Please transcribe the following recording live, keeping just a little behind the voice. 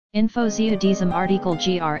Info zu diesem Artikel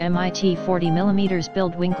GRMIT 40mm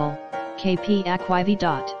Bildwinkel, KP Acquivi.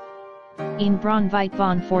 In Brennweite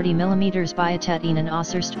von 40mm Bietet Ihnen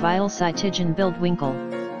äußerst viel Zeitigen Bildwinkel,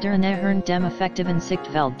 der Nähern dem effektiven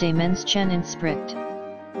Sichtfeld des Menschen entspricht.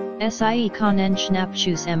 Sie können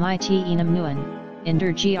Schnappschuss mit einem neuen, in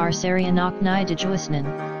der GR-Serie noch nie gejuisteten,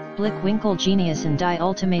 Blickwinkel genießen die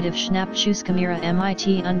ultimative Schnappschusskamera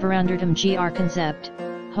mit unverandertem GR-Konzept,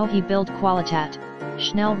 hohe Bildqualität,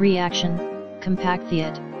 Schnellreaktion,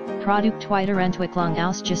 Kompaktheit, Produktweiterentwicklung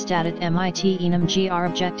ausgestattet mit einem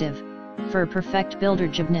GR-Objektiv, für perfekt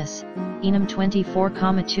Bildergebnis, einem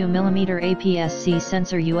 24,2mm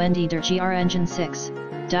APS-C-Sensor und der GR-Engine 6,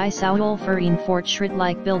 die Saudel für ein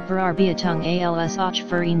fortschrittliche Bildverarbeitung als auch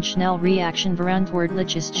für ein Schnellreaktion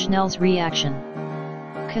verantwortlich ist. Schnellreaktion.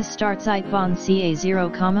 Startzeit von ca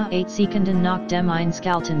 0,8 Sekunden nach dem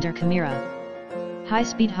Einschalten der Kamera.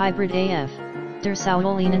 High-Speed Hybrid AF, der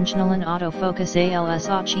Saudel einen schnellen Autofokus als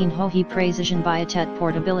auch eine hohe Präzision Bietet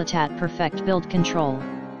Portabilität perfekt Bildkontrolle.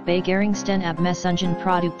 Bei geringsten Abmessungen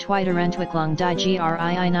Produktweiterentwicklung die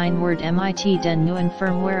GRII9 wird mit den neuen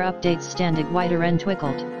Firmware-Updates ständig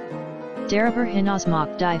weiterentwickelt. Darüber hinaus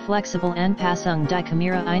macht die flexible Anpassung die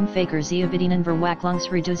Kamera einfacher zu bedienen.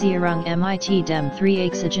 Verwacklungsreduzierung mit dem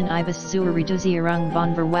Dreiecksigen Ibis zur Reduzierung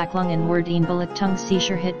von Verwacklungen wird eine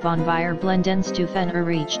Belichtungssicherheit von vier Blendenstufen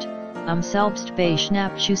erreicht, selbst bei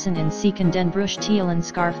Schnappschüssen in Sekunden bruchteilen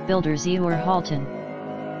Scharfbilder zu erhalten.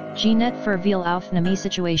 Gnet für viele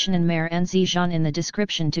Aufnahmesituationen mehr Ansiegen in the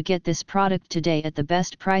description to get this product today at the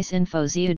best price. Info zu